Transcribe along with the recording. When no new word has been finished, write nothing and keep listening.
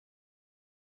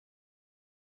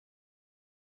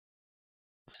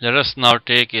Let us now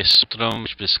take a sutram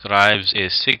which prescribes a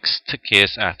sixth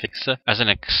case affix as an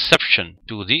exception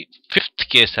to the fifth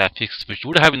case affix which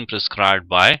would have been prescribed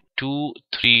by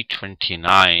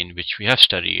 2.3.29 which we have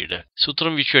studied.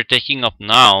 Sutram which we are taking up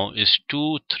now is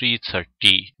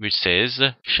 2.3.30 which says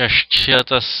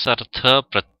Shashthyatasartha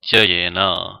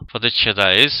pratyayena.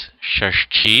 Pradacheda is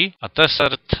Shashthi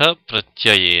atasartha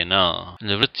pratyayena. And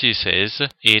the vritti says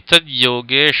Etad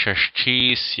yoge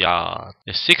Shashthi syat.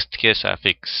 The sixth case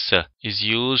affix is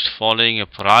used following a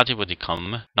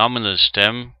pratipadikam, nominal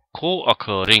stem,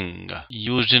 co-occurring,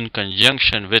 used in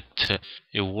conjunction with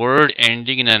a word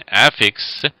ending in an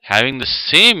affix having the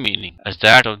same meaning as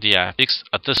that of the affix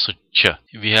atasucha.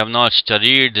 We have not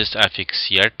studied this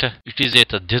affix yet. It is a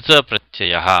tadhita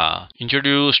pratyayaha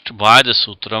introduced by the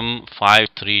sutram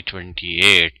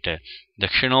 5.3.28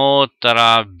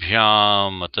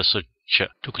 dakshinottarabhyam atasucha.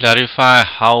 To clarify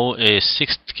how a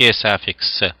sixth case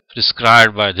affix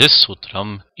prescribed by this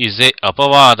sutram is a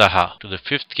apavadaha to the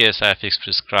fifth case affix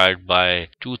prescribed by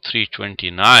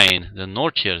 2.3.29, the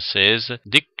note here says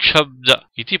dikshabda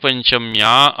iti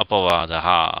panchamya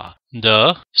apavadaha.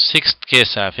 The sixth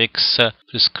case affix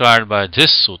prescribed by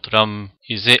this sutram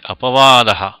is a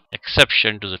apavadaha,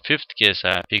 exception to the fifth case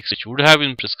affix which would have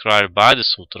been prescribed by the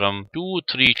sutram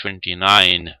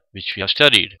 2.3.29 which we have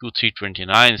studied.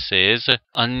 2.3.29 says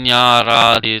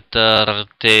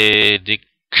anyaradhitararte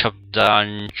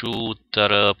dikshabdanchu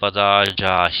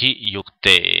tarpadajahi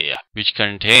yukte, which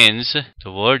contains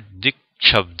the word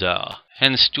dikshabda.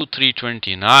 Hence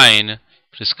 2.3.29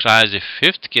 prescribes a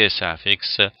fifth case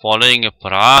affix following a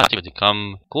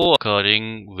pratipadikam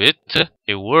co-occurring with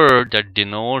a word that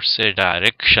denotes a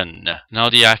direction. Now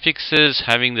the affixes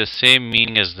having the same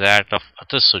meaning as that of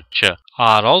atasucha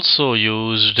are also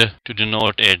used to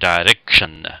denote a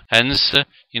direction. Hence,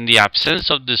 in the absence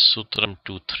of this sutram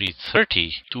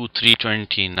 2.3.30,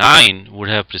 2.3.29 would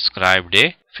have prescribed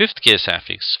a fifth case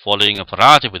affix following a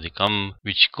pratipadikam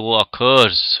which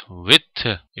co-occurs with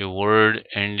a word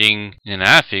ending in an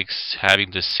affix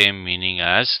having the same meaning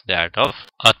as that of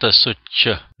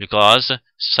atasucha, because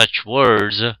such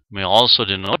words may also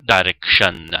denote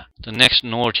direction. The next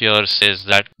note here says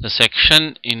that the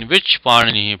section in which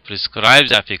Panini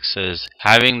prescribes affixes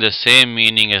having the same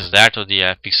meaning as that of the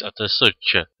affix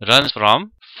atasucha runs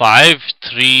from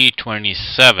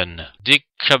 5.3.27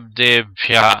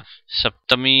 dikshabdebhya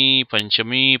saptami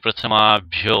panchami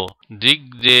prathamabhyo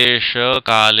digdesha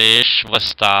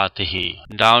kaleshvastatihi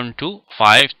down to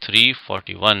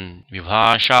 5.3.41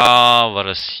 vibhasha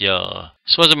varasya.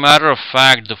 So as a matter of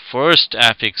fact, the first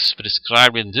affix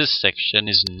prescribed in this section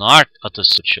is not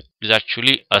atasucha. It is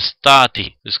actually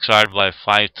astati, prescribed by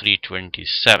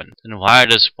 5.3.27. Then why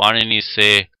does Panini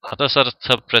say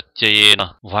atasartha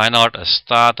pratyayena? Why not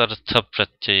astatartha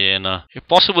pratyayena? A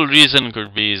possible reason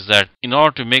could be is that in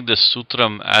order to make the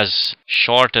sutram as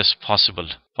short as possible,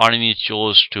 Panini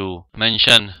chose to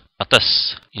mention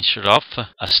atas instead of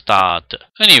astat.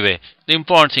 Anyway, the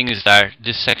important thing is that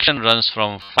this section runs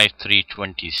from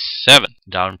 5.3.27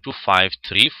 down to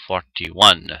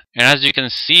 5.3.41. And as you can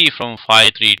see from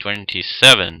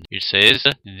 5.3.27, it says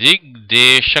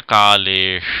digdesha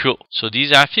kaleshu. So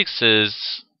these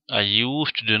affixes are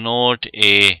used to denote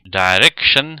a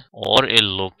direction or a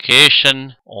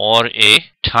location or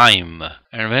a time.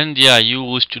 And when they are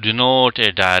used to denote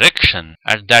a direction,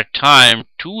 at that time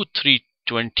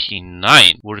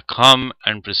 2.3.29 would come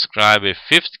and prescribe a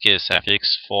fifth case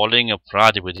affix following a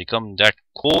pratipadikam that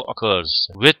co-occurs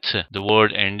with the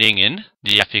word ending in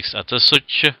the affix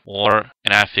atasucha or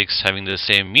an affix having the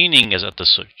same meaning as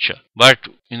atasucha. But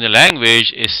in the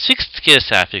language, a sixth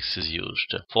case affix is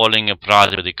used following a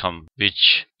pratipadikam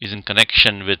which is in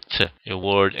connection with a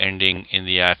word ending in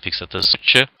the affix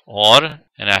atasucha or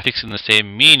an affix in the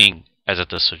same meaning as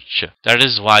atasucha. That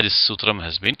is why this sutram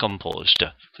has been composed.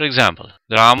 For example,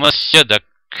 Ramasya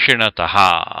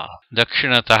dakshinataha.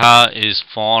 Dakshinataha is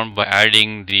formed by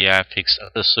adding the affix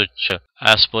atasucha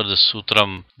as per the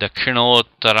sutram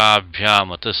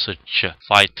dakshinottarabhyam atasucha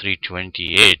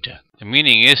 5.3.28. The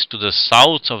meaning is to the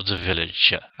south of the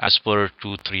village. As per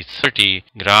 2.3.30,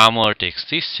 grammar takes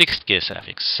the sixth case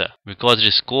affix because it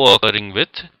is co-occurring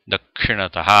with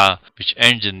dakshinataha which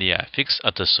ends in the affix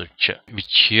atasucha,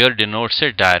 which here denotes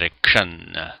a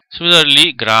direction.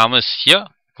 Similarly,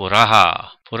 gramasya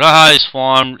puraha. Puraha is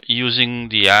formed using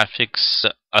the affix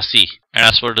asi, and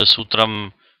as per the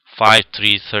sutram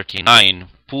 5.3.39,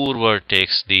 purva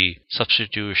takes the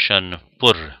substitution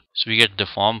pur. So we get the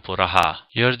form puraha.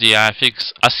 Here the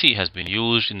affix asi has been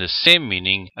used in the same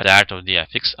meaning as that of the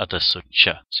affix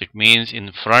atasucha. So it means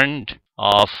in front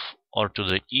of or to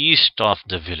the east of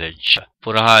the village.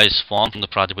 Puraha is formed from the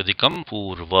Pratipadikam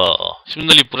Purva.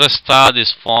 Similarly, Purastad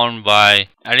is formed by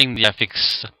adding the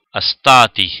affix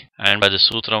Astati, and by the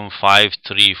Sutram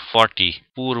 5.3.40,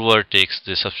 Purva takes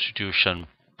the substitution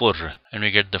Pur, and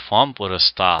we get the form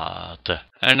Purastat.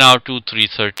 And now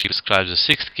 2.3.30 describes the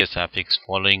sixth case affix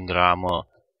following grammar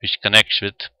which connects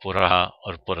with Puraha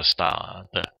or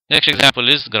Purastat. Next example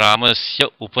is Gramasya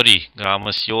Upari,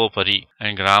 Gramasyopari,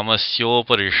 and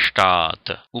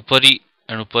Gramasyoparishtat. Upari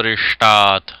and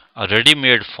Uparishtat are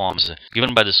ready-made forms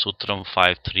given by the Sutram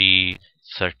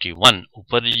 5.3.31.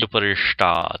 Upari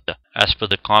Uparishtat. As per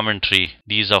the commentary,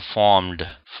 these are formed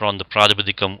from the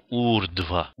Pratipadikam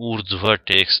Urdhva. Urdhva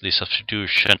takes the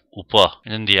substitution Upa,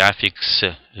 and then the affix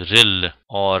Ril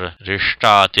or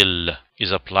Rishtatil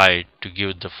is applied to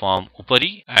give the form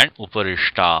Upari and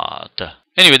Uparishtat.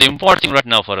 Anyway, the important thing right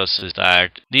now for us is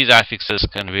that these affixes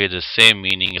convey the same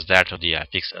meaning as that of the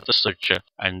affix yatasar,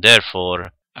 and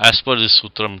therefore, as per the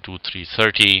Sutram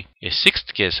 2.3.30, a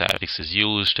sixth case affix is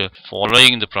used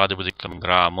following the Pratipadikam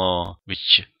grammar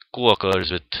which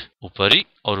co-occurs with Upari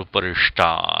or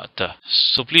Uparishtat.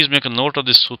 So please make a note of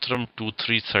this Sutram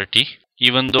 2.3.30.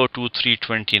 Even though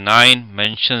 2.3.29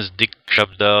 mentions Dik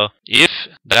Shabda, if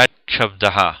that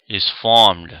Shabdaha is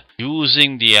formed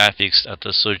using the affix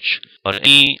Atasuch or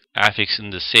any affix in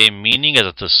the same meaning as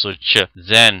Atasuch,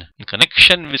 then in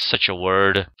connection with such a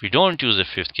word, we don't use a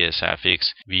fifth case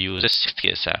affix, we use a sixth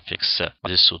case affix.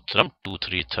 This Sutram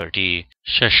 2.3.30.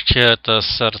 Shashtya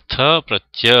tasartha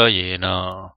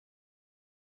pratyayena.